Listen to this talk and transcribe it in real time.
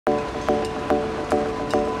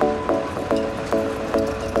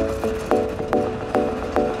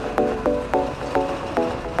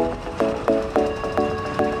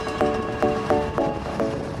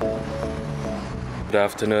Good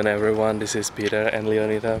afternoon everyone, this is Peter and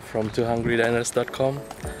Leonida from twohungrydiners.com.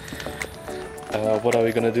 What are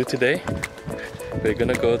we gonna do today? We're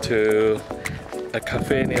gonna go to a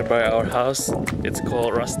cafe nearby our house. It's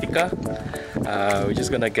called Rustica. We're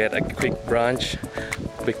just gonna get a quick brunch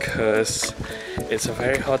because it's a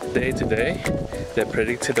very hot day today. They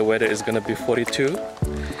predicted the weather is gonna be 42.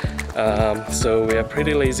 So we are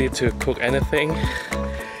pretty lazy to cook anything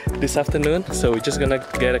this afternoon. So we're just gonna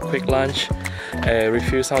get a quick lunch,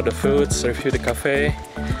 review some of the foods, review the cafe,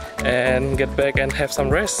 and get back and have some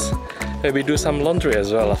rest. Maybe do some laundry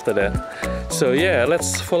as well after that. So yeah,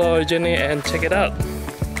 let's follow our journey and check it out.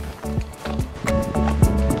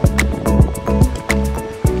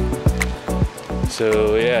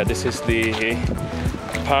 So yeah, this is the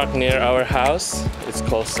park near our house. It's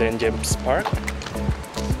called St. James Park.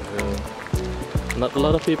 Not a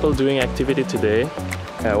lot of people doing activity today.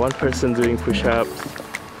 One person doing push-ups.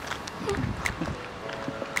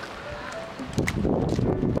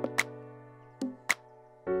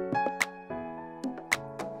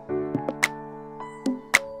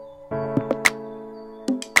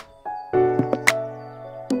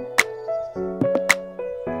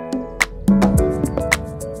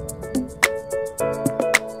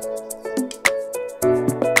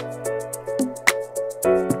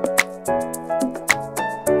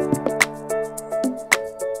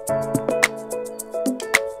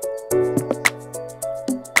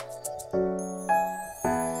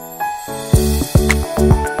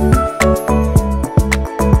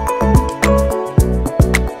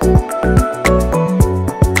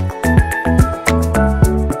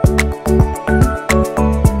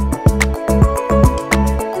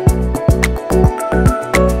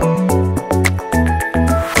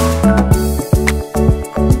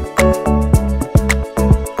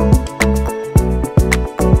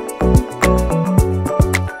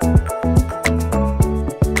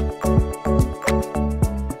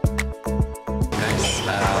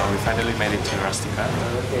 Finally made it to Rustica.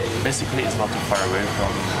 Basically it's not too far away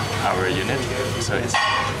from our unit, so it's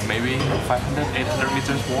maybe 500-800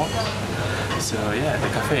 meters walk. So yeah, the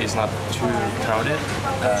cafe is not too crowded.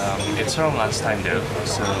 It's around lunchtime though,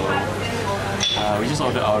 so we just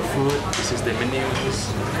ordered our food. This is the menus.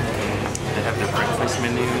 They have the breakfast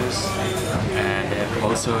menus and they have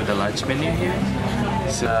also the lunch menu here.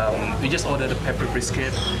 So we just ordered a pepper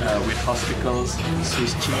brisket with hot pickles,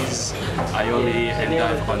 Swiss cheese, aioli,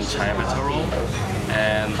 endive on ciabatta roll.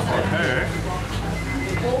 And for her,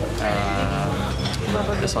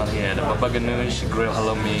 this one here, the Ganoush, grilled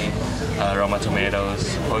halloumi, roma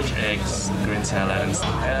tomatoes, poached eggs, green salad.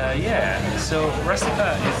 Yeah, so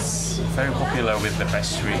Rustica is very popular with the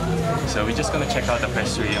pastry. So we're just gonna check out the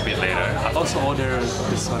pastry a bit later. I also ordered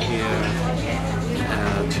this one here,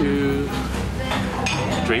 2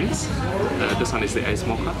 drinks. This one is the ice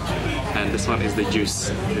mocha, and this one is the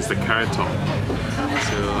juice. It's the carrot top.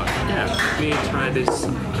 So yeah, let me try this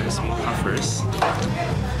ice mocha first.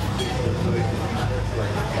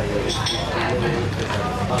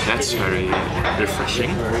 That's very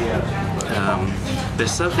refreshing. They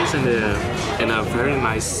serve this in a very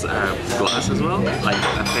nice glass as well, like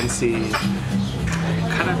a fancy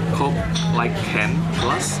kind of Coke-like can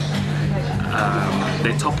glass.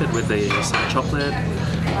 They top it with some chocolate,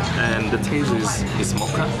 and the taste is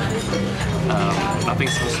mocha. Nothing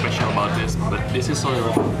so special about this, but this is sort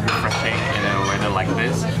of refreshing in a weather like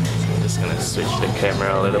this. I'm just gonna switch the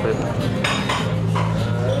camera a little bit.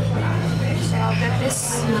 So I'll get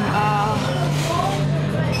this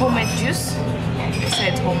homemade juice. They say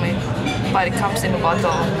it's homemade, but it comes in a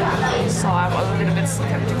bottle, so I'm a little bit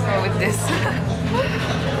skeptical with this.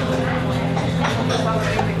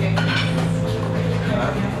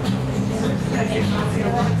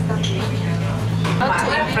 Not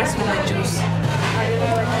too impressed with the juice.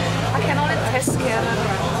 I can only taste here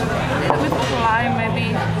a little bit lime, maybe.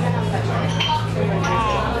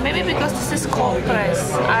 Maybe because this is cold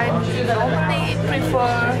press. I normally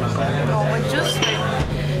prefer normal juice. Like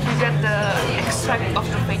you get the extract of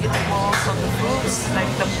the vegetables, of the fruits,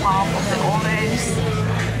 like the pulp of the orange,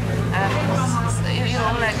 and you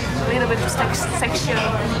know, like a little bit of texture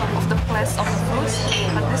of the flesh of the fruits.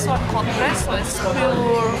 But this one cold press, so it's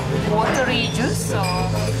pure watery juice. So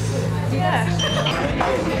yeah.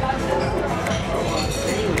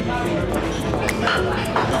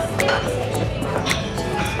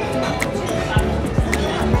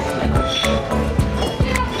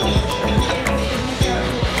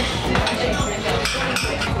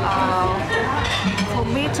 For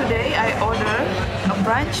me today, I ordered a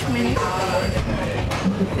brunch menu.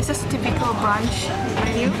 This is typical brunch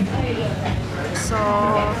menu. So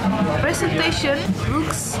presentation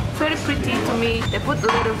looks very pretty to me. They put a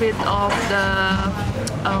little bit of the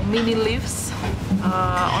mini leaves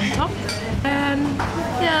on top, and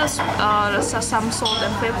yes, there's some salt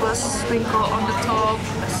and pepper sprinkled on the top,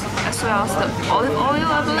 as well as the olive oil,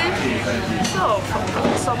 I believe.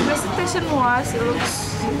 So presentation wise, it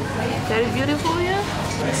looks very beautiful here.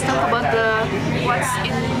 Let's talk about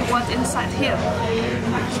what's inside here.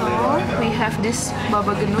 So we have this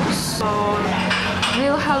baba ganoush, so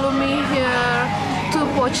real halloumi here, 2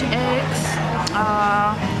 poached eggs,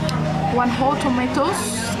 1 whole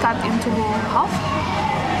tomatoes cut into half,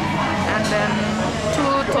 and then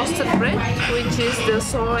 2 toasted bread, which is the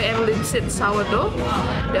soy and linseed sourdough.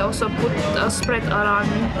 They also put a spread around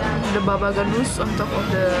the baba ganoush on top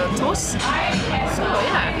of the toast. So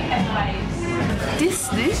yeah, this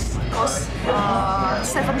dish costs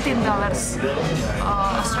 $17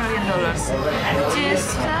 Australian dollars, which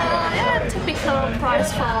is yeah, typical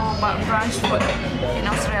price for brunch food in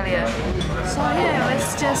Australia. So yeah,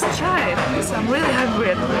 let's just try it because I'm really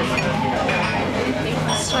hungry.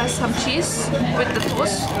 Let's try some cheese with the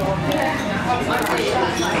toast.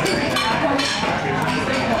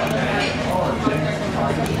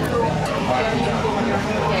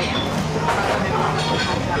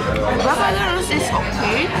 Baba ganoush is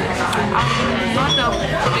okay. I'm not a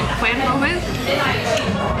big fan of it.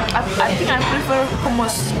 I think I prefer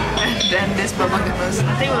hummus than this baba ganoush. I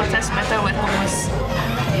think it will taste better with hummus.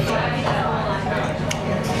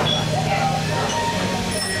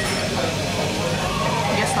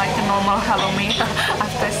 Just like a normal halloumi.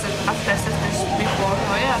 I've tasted this before.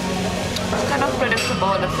 So yeah, it's kind of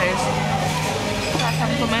predictable, the taste. Try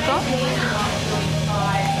some tomato.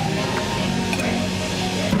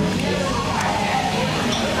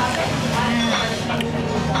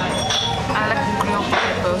 I like the grilled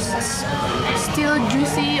potatoes. It's still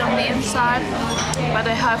juicy on the inside, but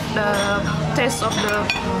I have the taste of the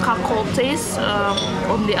charcoal taste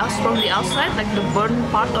from the outside, like the burnt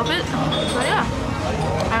part of it. So yeah,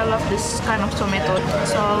 I love this kind of tomato.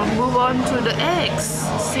 So move on to the eggs.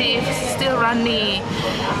 See if it's still runny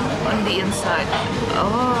on the inside.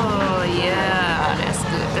 Oh yeah, that's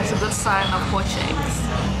good. That's a good sign of poached eggs.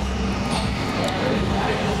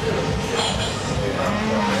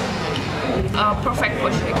 Perfect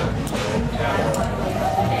poached egg.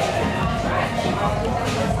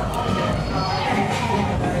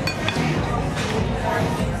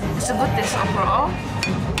 It's a good dish overall,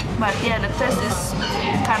 but yeah, the taste is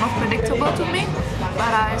kind of predictable to me,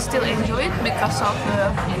 but I still enjoy it because of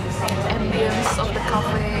the ambience of the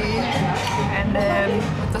cafe, and then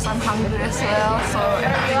because I'm hungry as well, so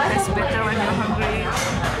everything tastes better when you're hungry.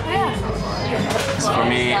 Yeah. So for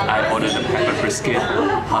me, I ordered the pepper brisket,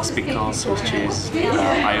 plus pickles, which is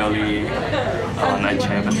aioli, and a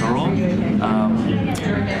ciabatta roll.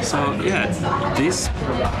 So yeah,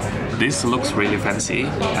 this looks really fancy.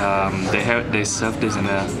 They serve this in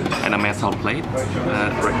a metal plate,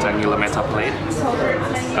 rectangular metal plate.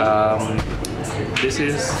 This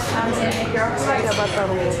is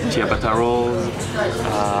ciabatta roll.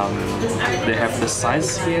 They have the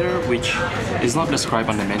size here, which is not described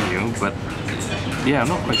on the menu, but yeah, I'm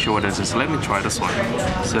not quite sure what this is. Let me try this one.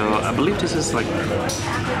 So I believe this is like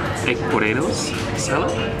egg potatoes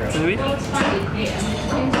salad, maybe.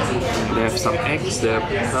 They have some eggs. They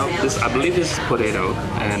have this. I believe this is potato,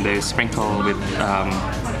 and they sprinkle with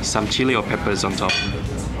some chili or peppers on top.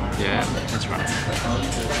 Yeah, that's right.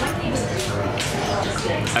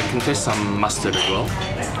 I can taste some mustard as well.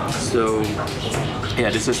 So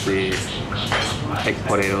yeah, this is the egg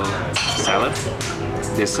potato salad.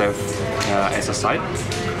 They serve as a side.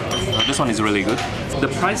 This one is really good. The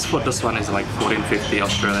price for this one is like $14.50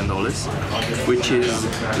 Australian dollars, which is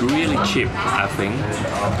really cheap, I think,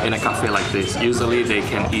 in a cafe like this. Usually they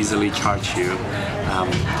can easily charge you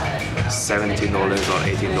 $17 or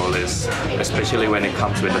 $18, especially when it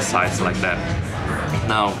comes with the sides like that.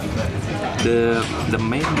 Now, the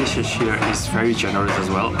main dishes here is very generous as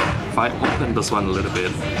well. If I open this one a little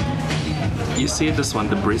bit, you see this one,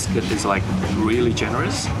 the brisket is like really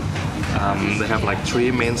generous. They have like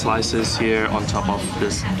 3 main slices here on top of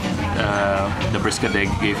this. The brisket they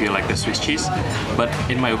give you like the Swiss cheese, but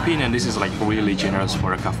in my opinion this is like really generous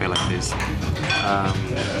for a cafe like this.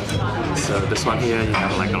 So this one here you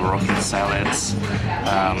have like a rocket salads,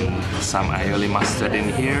 some aioli mustard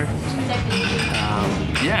in here.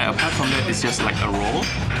 Yeah, apart from that it's just like a roll.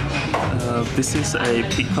 This is a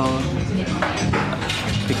pickled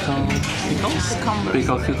cucumbers.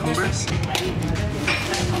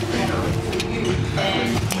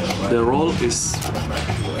 The roll is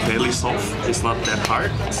fairly soft, it's not that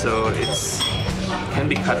hard, so it's can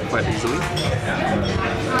be cut quite easily.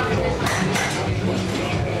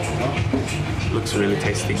 Looks really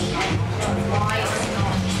tasty.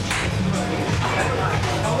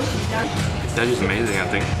 That is amazing, I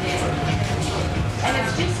think.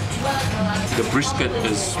 The brisket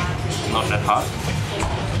is not that hard.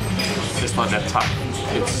 It's not that tough.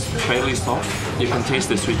 It's fairly soft. You can taste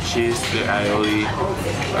the sweet cheese, the aioli.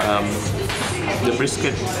 The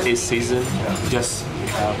brisket is seasoned just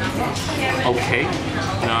okay.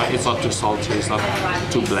 It's not too salty, it's not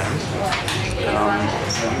too bland.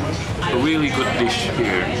 A really good dish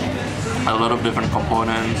here. A lot of different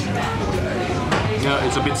components.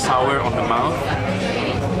 It's a bit sour on the mouth.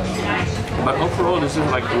 But overall, this is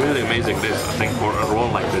like really amazing dish, I think, for a roll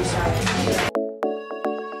like this.